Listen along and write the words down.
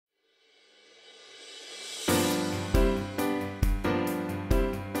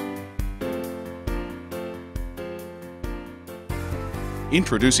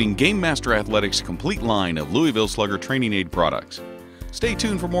Introducing Game Master Athletics' complete line of Louisville Slugger training aid products. Stay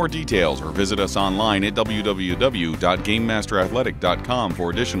tuned for more details or visit us online at www.gamemasterathletic.com for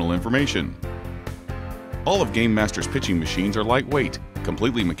additional information. All of Game Master's pitching machines are lightweight,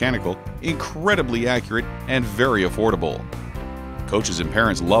 completely mechanical, incredibly accurate, and very affordable. Coaches and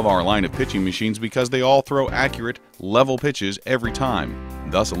parents love our line of pitching machines because they all throw accurate, level pitches every time,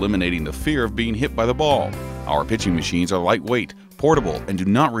 thus eliminating the fear of being hit by the ball. Our pitching machines are lightweight, portable, and do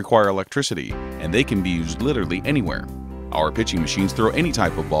not require electricity, and they can be used literally anywhere. Our pitching machines throw any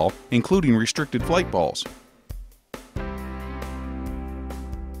type of ball, including restricted flight balls.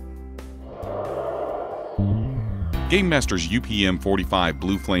 Game Master's UPM 45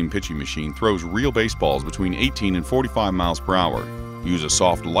 Blue Flame pitching machine throws real baseballs between 18 and 45 miles per hour, use a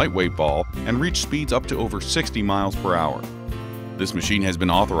soft, lightweight ball, and reach speeds up to over 60 miles per hour. This machine has been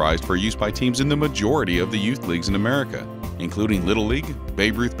authorized for use by teams in the majority of the youth leagues in America, including Little League,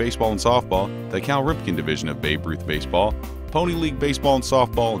 Babe Ruth Baseball and Softball, the Cal Ripken division of Babe Ruth Baseball, Pony League Baseball and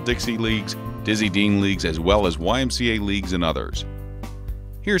Softball, Dixie Leagues, Dizzy Dean Leagues, as well as YMCA Leagues and others.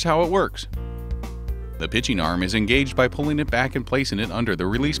 Here's how it works. The pitching arm is engaged by pulling it back and placing it under the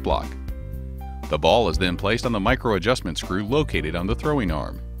release block. The ball is then placed on the micro adjustment screw located on the throwing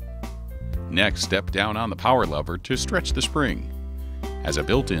arm. Next, step down on the power lever to stretch the spring. As a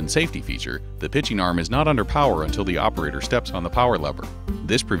built-in safety feature, the pitching arm is not under power until the operator steps on the power lever.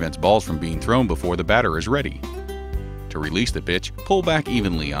 This prevents balls from being thrown before the batter is ready. To release the pitch, pull back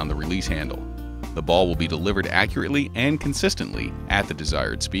evenly on the release handle. The ball will be delivered accurately and consistently at the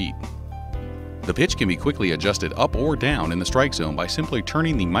desired speed. The pitch can be quickly adjusted up or down in the strike zone by simply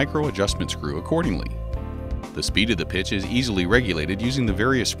turning the micro adjustment screw accordingly. The speed of the pitch is easily regulated using the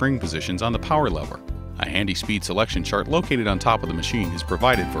various spring positions on the power lever. A handy speed selection chart located on top of the machine is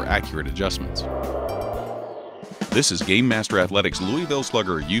provided for accurate adjustments. This is Game Master Athletics' Louisville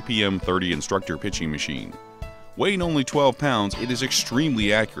Slugger UPM 30 Instructor pitching machine. Weighing only 12 pounds, it is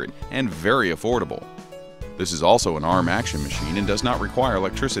extremely accurate and very affordable. This is also an arm action machine and does not require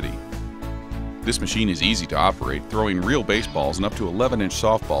electricity. This machine is easy to operate, throwing real baseballs and up to 11-inch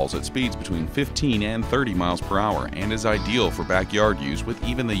softballs at speeds between 15 and 30 miles per hour, and is ideal for backyard use with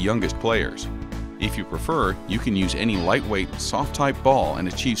even the youngest players. If you prefer, you can use any lightweight, soft-type ball and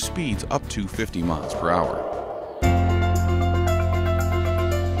achieve speeds up to 50 miles per hour.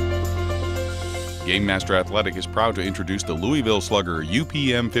 Game Master Athletic is proud to introduce the Louisville Slugger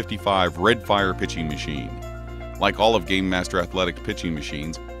UPM 55 Red Fire pitching machine. Like all of Game Master Athletic's pitching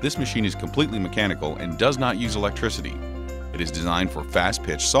machines, this machine is completely mechanical and does not use electricity. It is designed for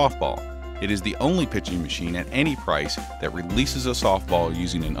fast-pitch softball. It is the only pitching machine at any price that releases a softball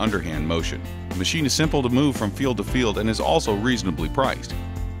using an underhand motion. The machine is simple to move from field to field and is also reasonably priced.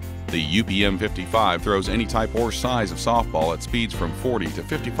 The UPM 55 throws any type or size of softball at speeds from 40 to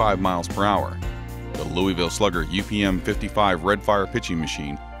 55 miles per hour. The Louisville Slugger UPM 55 Red Fire pitching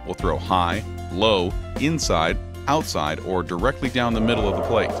machine will throw high, low, inside, outside, or directly down the middle of the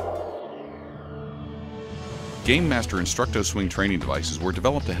plate. Game Master Instructoswing training devices were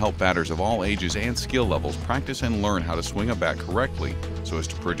developed to help batters of all ages and skill levels practice and learn how to swing a bat correctly so as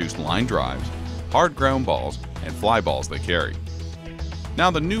to produce line drives, hard ground balls, and fly balls that carry.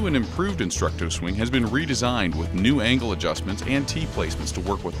 Now the new and improved Instructoswing has been redesigned with new angle adjustments and tee placements to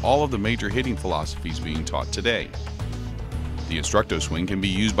work with all of the major hitting philosophies being taught today. The Instructoswing can be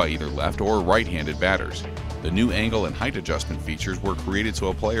used by either left or right-handed batters. The new angle and height adjustment features were created so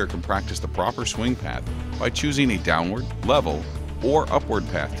a player can practice the proper swing path by choosing a downward, level, or upward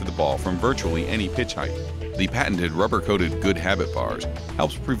path to the ball from virtually any pitch height. The patented rubber-coated Good Habit bars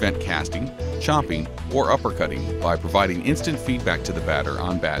helps prevent casting, chopping, or uppercutting by providing instant feedback to the batter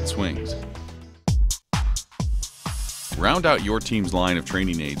on bad swings. Round out your team's line of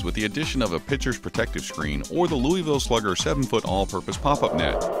training aids with the addition of a pitcher's protective screen or the Louisville Slugger 7-foot all-purpose pop-up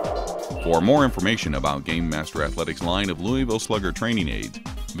net. For more information about Game Master Athletics' line of Louisville Slugger training aids,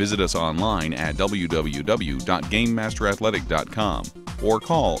 visit us online at www.gamemasterathletic.com or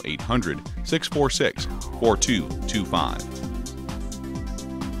call 800-646-4225.